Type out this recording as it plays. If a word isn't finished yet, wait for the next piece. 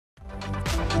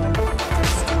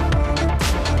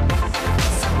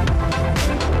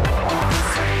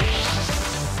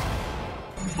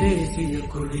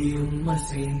கொடியும்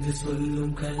அசைந்து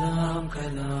சொல்லும் கலாம்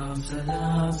கலாம்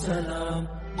சலாம் சலாம்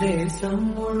தேசம்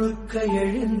முழுக்க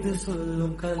எழுந்து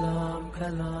சொல்லும் கலாம்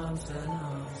கலாம்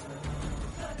சலாம் சலாம்.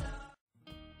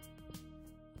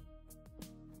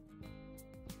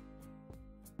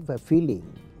 The feeling,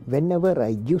 whenever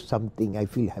I give something, I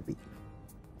feel happy.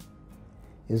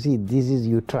 You see, this is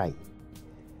you try.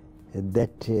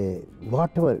 That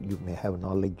whatever you may have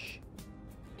knowledge,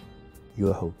 you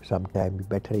have sometimes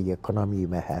better economy you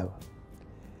may have.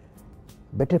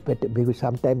 Better, maybe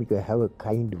sometimes you have a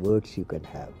kind words you can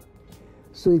have.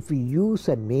 So if you use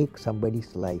and make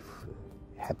somebody's life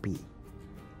happy,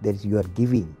 that is you are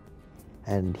giving,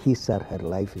 and his or her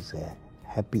life is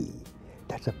happy,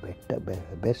 that's a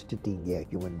best thing a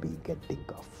human being can think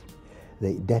of.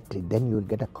 Then you will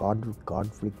get a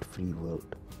conflict-free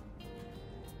world.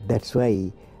 That's why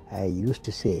I used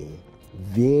to say,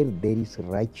 where there is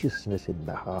righteousness in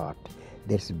the heart,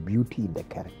 there's beauty in the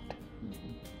character.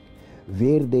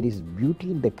 Where there is beauty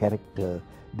in the character,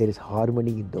 there is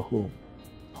harmony in the home.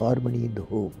 Harmony in the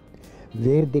home.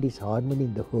 Where there is harmony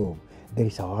in the home, there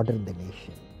is order in the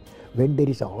nation. When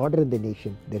there is order in the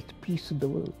nation, there's peace in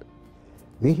the world.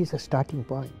 Where is the starting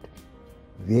point?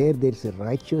 Where there is a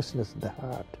righteousness in the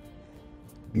heart,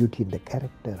 beauty in the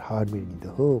character, harmony in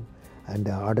the home, and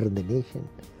the order in the nation,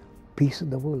 peace in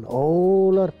the world,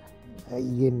 all are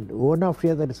in one after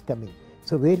the other is coming.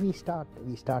 So where we start?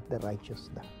 We start the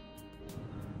righteousness.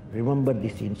 Remember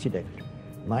this incident,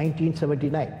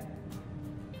 1979.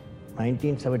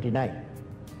 1979,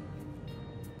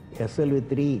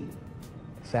 SLV-3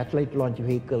 satellite launch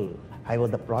vehicle, I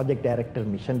was the project director,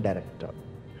 mission director.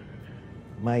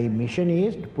 My mission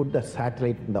is to put the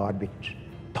satellite in the orbit.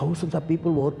 Thousands of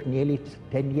people worked nearly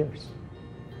 10 years.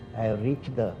 I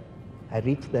reached the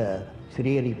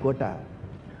Sriharikota,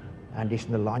 and it's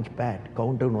in the launch pad.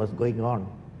 Countdown was going on.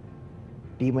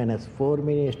 T-4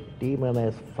 minutes,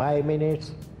 T-5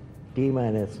 minutes,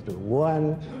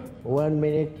 T-1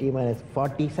 minute,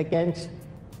 T-40 seconds.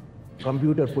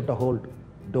 Computer put a hold,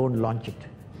 don't launch it.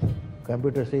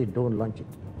 Computer says don't launch it.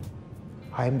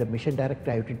 I am the mission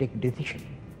director, I have to take decision.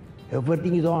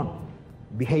 Everything is on.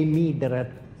 Behind me there are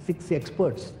 6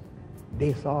 experts.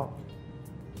 They saw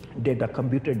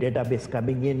computer database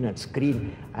coming in and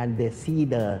screen, and they see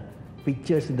the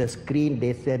pictures in the screen.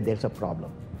 They said there's a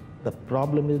problem. The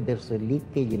problem is there's a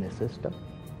leakage in a system,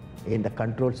 in the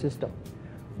control system.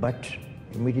 But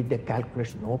immediately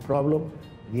calculation, no problem.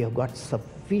 We have got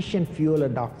sufficient fuel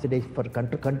and oxidation for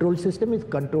control system. It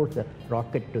controls the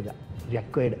rocket to the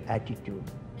required altitude,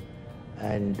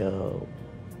 and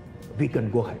we can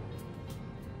go ahead.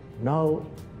 Now,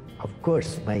 of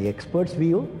course, my expert's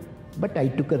view, but I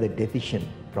took the decision.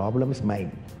 Problem is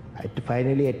mine.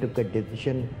 Finally, I took a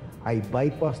decision. I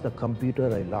bypassed the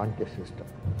computer, I launched the system.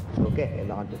 Okay, I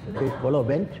launched the system. Follow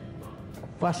went.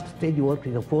 First stage worked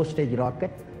is a 4-stage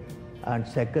rocket, and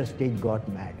second stage got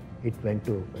mad. It went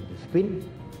to spin.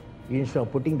 Instead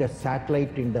of putting the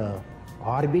satellite in the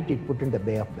orbit, it put in the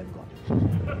Bay of Bengal.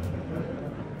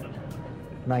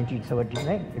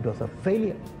 1979, it was a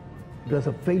failure. It was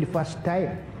a failure. First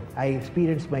time I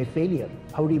experienced my failure.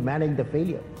 How do you manage the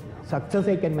failure? Success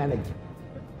I can manage.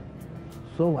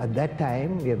 So at that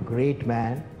time, a great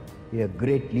man, a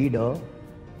great leader,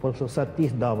 Professor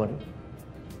Satish Dhawan,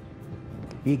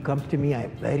 he comes to me,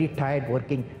 I'm very tired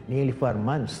working nearly for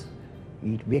months.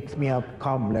 He wakes me up,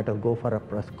 come, let us go for a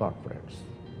press conference.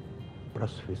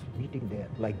 Press is meeting there,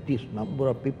 like this, number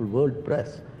of people, world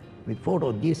press, with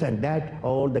photos, this and that,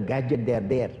 all the gadgets, they are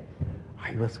there.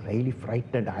 I was really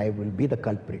frightened, I will be the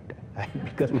culprit,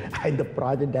 because I'm the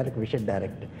project director, mission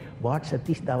director. What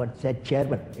Satish Dhawan said,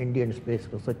 chairman, Indian Space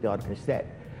Research Organization said,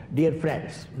 dear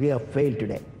friends, we have failed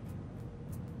today.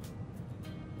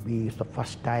 It's the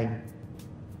first time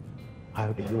I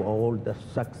have to give all the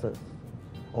success,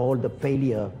 all the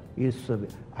failure is,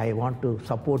 I want to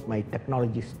support my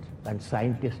technologists and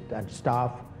scientists and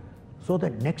staff so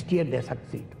that next year they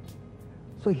succeed.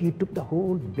 So he took the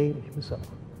whole blame himself.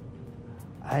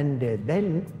 And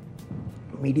then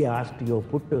media asked, you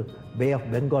put Bay of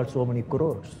Bengal so many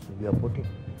crores, you have put it.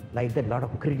 Like that, lot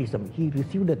of criticism. He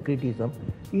received the criticism.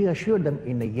 He assured them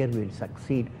in a year we will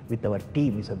succeed with our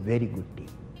team. It's a very good team.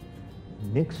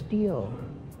 Next year,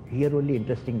 here only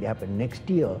interesting happened. Next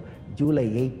year, July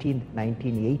 18th,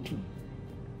 1980,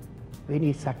 when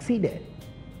he succeeded,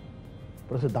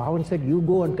 Professor Dhawan said, you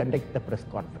go and conduct the press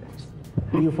conference.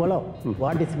 Do you follow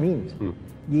what this means?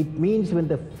 It means when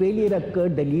the failure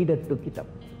occurred, the leader took it up.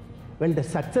 When the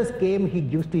success came, he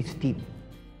gives to his team.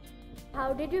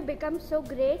 How did you become so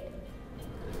great?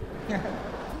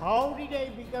 How did I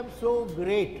become so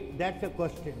great? That's a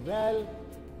question. Well,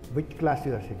 Which class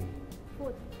you are studying?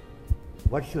 4th.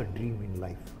 What's your dream in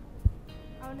life?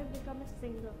 I want to become a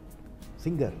singer.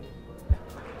 Singer?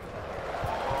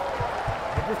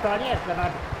 Hindustani or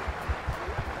Carnatic?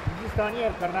 Hindustani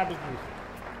or Carnatic music?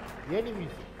 Any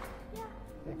music?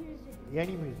 Yeah, music.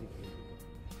 Any music.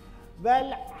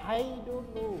 Well, I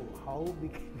don't know how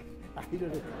big, I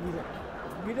don't know.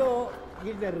 You know,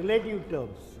 in the relative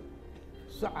terms.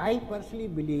 So I personally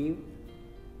believe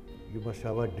you must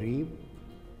have a dream.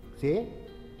 Say,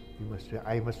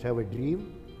 I must have a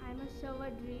dream. I must have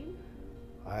a dream.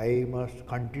 I must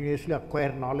continuously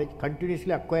acquire knowledge.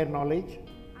 Continuously acquire knowledge.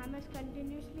 I must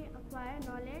continuously acquire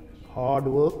knowledge. Hard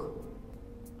work.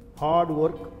 Hard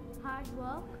work. Hard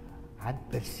work. And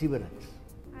perseverance.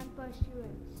 And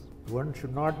pursuance. One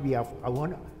should not be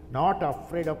not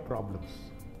afraid of problems.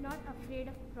 Not afraid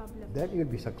of problems. Then you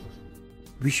will be successful.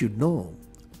 We should know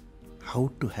how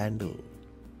to handle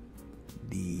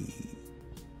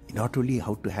not only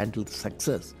how to handle the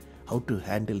success, how to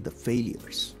handle the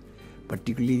failures.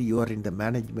 Particularly you are in the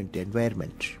management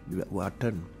environment,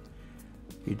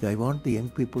 I want the young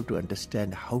people to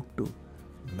understand how to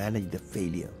manage the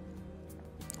failure.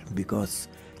 Because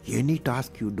any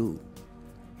task you do,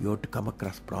 you have to come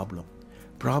across problem.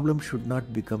 Problem should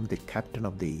not become the captain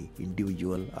of the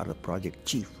individual or the project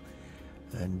chief.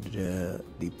 And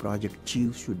the project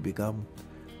chief should become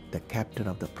the captain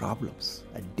of the problems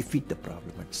and defeat the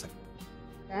problem itself.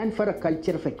 And for a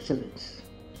culture of excellence.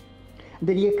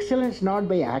 The excellence not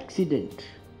by accident.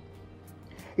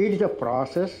 It is a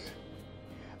process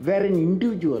where an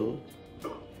individual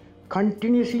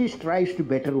continuously strives to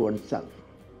better oneself.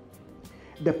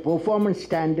 The performance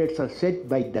standards are set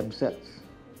by themselves.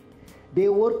 They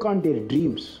work on their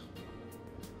dreams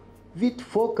with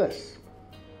focus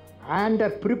and are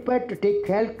prepared to take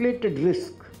calculated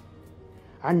risk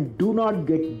and do not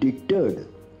get deterred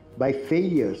by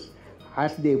failures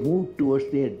as they move towards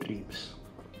their dreams.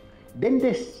 Then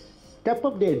they step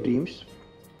up their dreams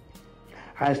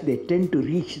as they tend to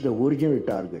reach the original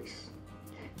targets.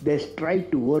 They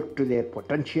strive to work to their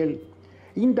potential.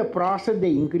 In the process, they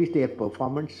increase their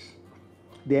performance,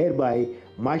 thereby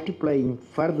multiplying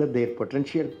further their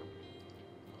potential.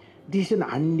 This is an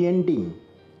unending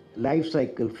life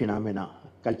cycle phenomena,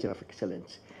 culture of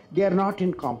excellence. They are not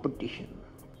in competition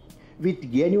with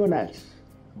anyone else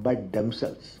but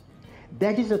themselves.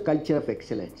 That is a culture of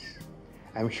excellence.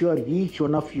 I'm sure each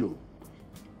one of you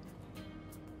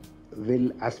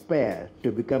will aspire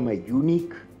to become a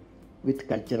unique with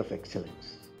culture of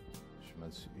excellence.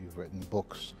 You've written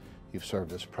books, you've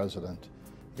served as president,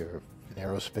 you're an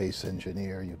aerospace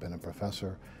engineer, you've been a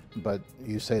professor, but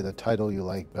you say the title you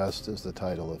like best is the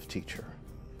title of teacher.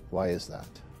 Why is that?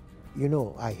 You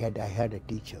know, I had a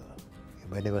teacher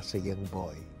when I was a young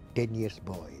boy, 10 years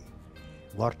boy,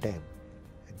 wartime,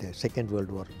 the Second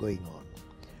World War going on.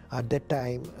 At that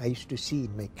time, I used to see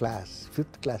in my class,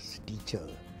 5th class teacher,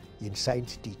 in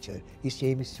science teacher, his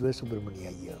name is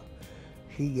Subramania Iyer.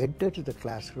 He entered the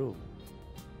classroom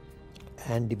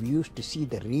and we used to see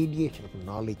the radiation of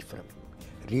knowledge from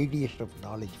him,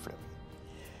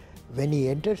 When he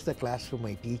enters the classroom,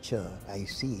 my teacher, I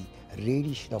see a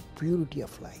radiation of purity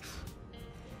of life.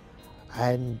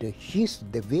 And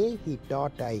the way he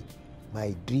taught,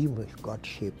 my dream got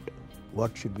shaped.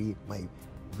 What should be my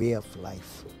way of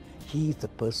life? He is the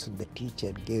person, the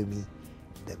teacher gave me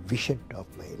the vision of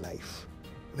my life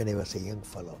when I was a young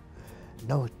fellow.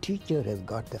 Now a teacher has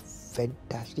got the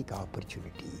fantastic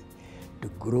opportunity to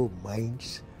grow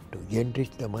minds, to enrich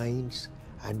the minds,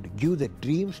 and give the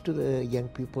dreams to the young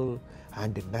people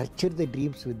and nurture the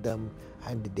dreams with them,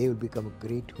 and they will become a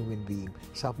great human being.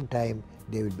 Sometime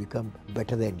they will become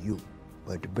better than you,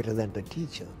 but better than the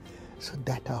teacher. So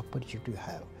that opportunity you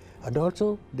have. And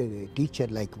also the teacher,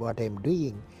 like what I am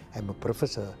doing, I am a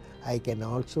professor, I can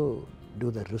also do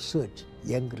the research.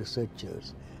 Young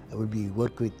researchers will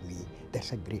work with me.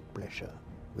 That's a great pleasure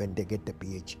when they get the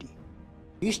PhD.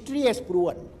 History has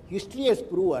proven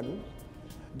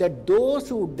that those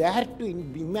who dare to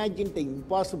imagine the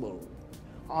impossible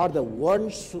are the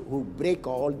ones who break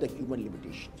all the human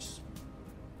limitations.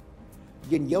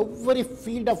 In every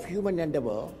field of human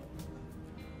endeavor,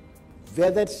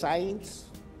 whether science,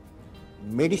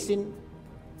 medicine,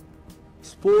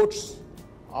 sports,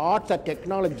 arts or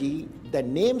technology, the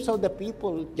names of the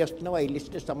people, just now I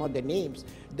listed some of the names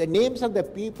of the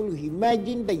people who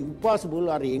imagined the impossible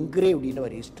are engraved in our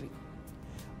history.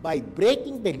 By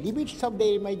breaking the limits of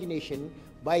their imagination,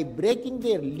 they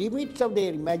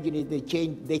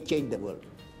change the world.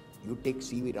 You take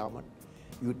C.V. Raman,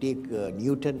 you take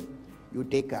Newton, you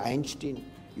take Einstein,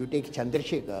 you take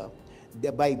Chandrasekhar.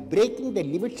 By breaking the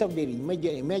limits of their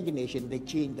imagination, they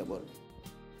change the world.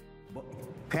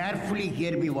 Carefully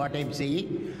hear me what I'm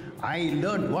saying. I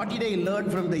learned, what did I learn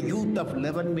from the youth of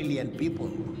 11 million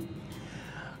people?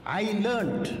 I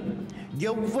learned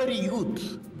every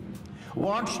youth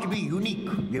wants to be unique.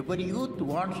 Every youth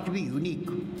wants to be unique.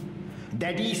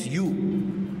 That is you.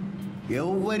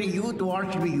 Every youth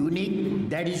wants to be unique.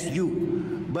 That is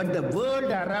you. But the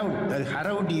world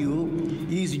around you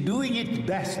is doing its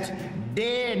best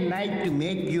day and night to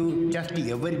make you just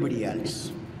everybody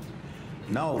else.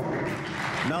 Now,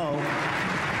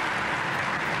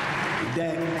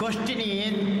 the question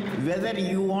is whether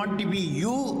you want to be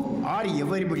you or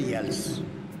everybody else.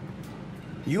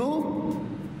 You?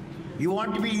 You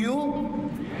want to be you?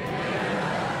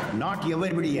 Not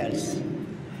everybody else.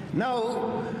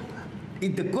 Now,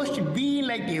 if the question being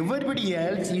like everybody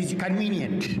else is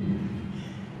convenient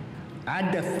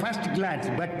at the first glance,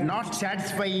 but not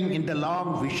satisfying in the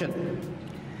long vision.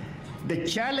 The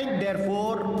challenge,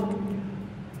 therefore,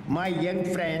 my young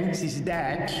friends, is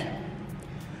that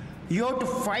you have to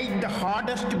fight the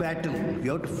hardest battle.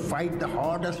 You have to fight the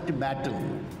hardest battle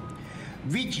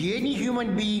which any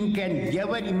human being can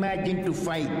ever imagine to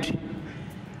fight,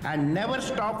 and never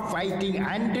stop fighting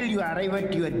until you arrive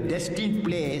at your destined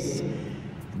place.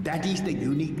 That is the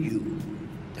unique you.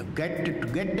 To get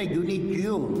the unique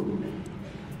you,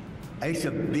 it's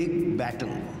a big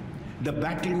battle. The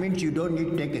battle means you don't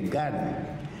need to take a gun.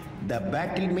 The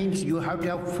battle means you have to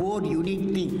have 4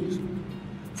 unique things.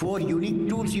 4 unique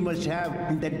tools you must have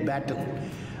in that battle.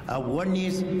 One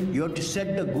is you have to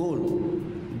set the goal.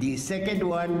 The second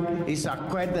one is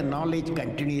acquire the knowledge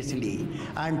continuously.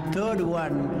 And third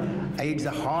one, it's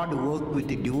a hard work with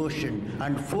the devotion.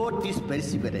 And fourth is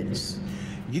perseverance.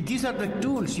 These are the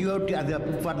tools you have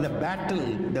to, for the battle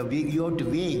you have to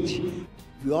wage.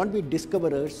 If you want to be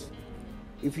discoverers,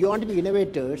 if you want to be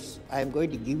innovators, I am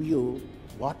going to give you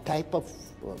what type of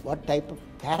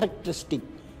characteristic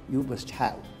you must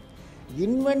have.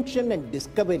 Invention and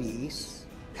discoveries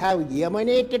have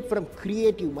emanated from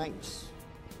creative minds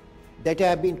that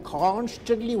have been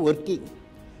constantly working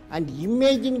and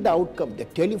imagining the outcome. The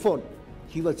telephone,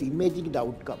 he was imagining the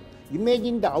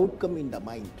outcome in the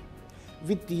mind.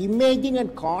 With imaging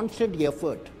and constant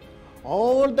effort,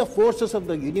 all the forces of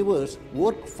the universe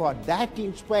work for that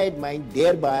inspired mind,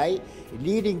 thereby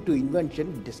leading to invention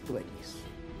and discoveries.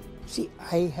 See,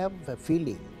 I have a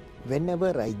feeling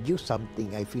whenever I give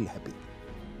something, I feel happy.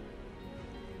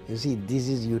 You see, this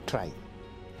is you try.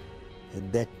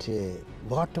 That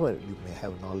whatever you may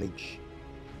have knowledge,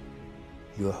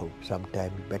 you have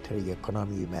sometimes better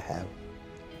economy you may have,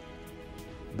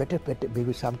 better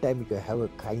maybe sometimes you have a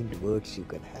kind words you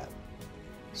can have.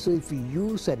 So if you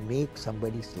use and make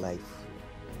somebody's life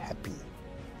happy,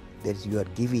 that is you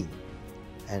are giving,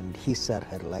 and his or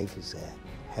her life is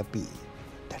happy,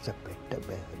 that's a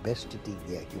best thing a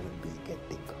human being can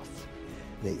think of.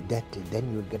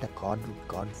 Then you get a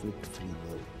conflict-free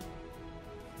world.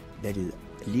 That is,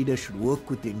 leaders should work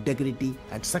with integrity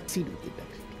and succeed with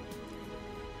integrity.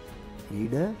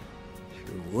 Leader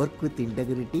should work with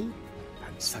integrity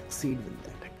and succeed with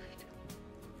that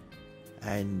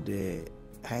integrity.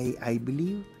 And I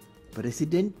believe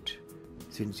President,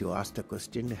 since you asked the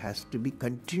question, has to be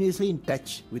continuously in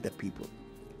touch with the people.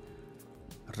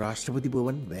 Rashtrapati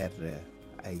Bhavan, where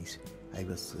I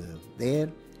was there,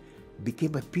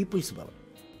 became a People's Bhavan.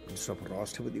 Instead of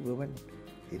Rashtrapati Bhavan,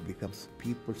 it becomes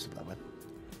People's Bhavan.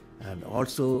 And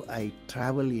also I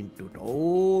travel into the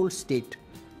whole state,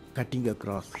 cutting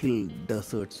across hill,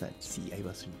 deserts and sea. I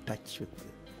was in touch with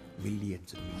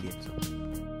millions and millions of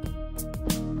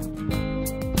people.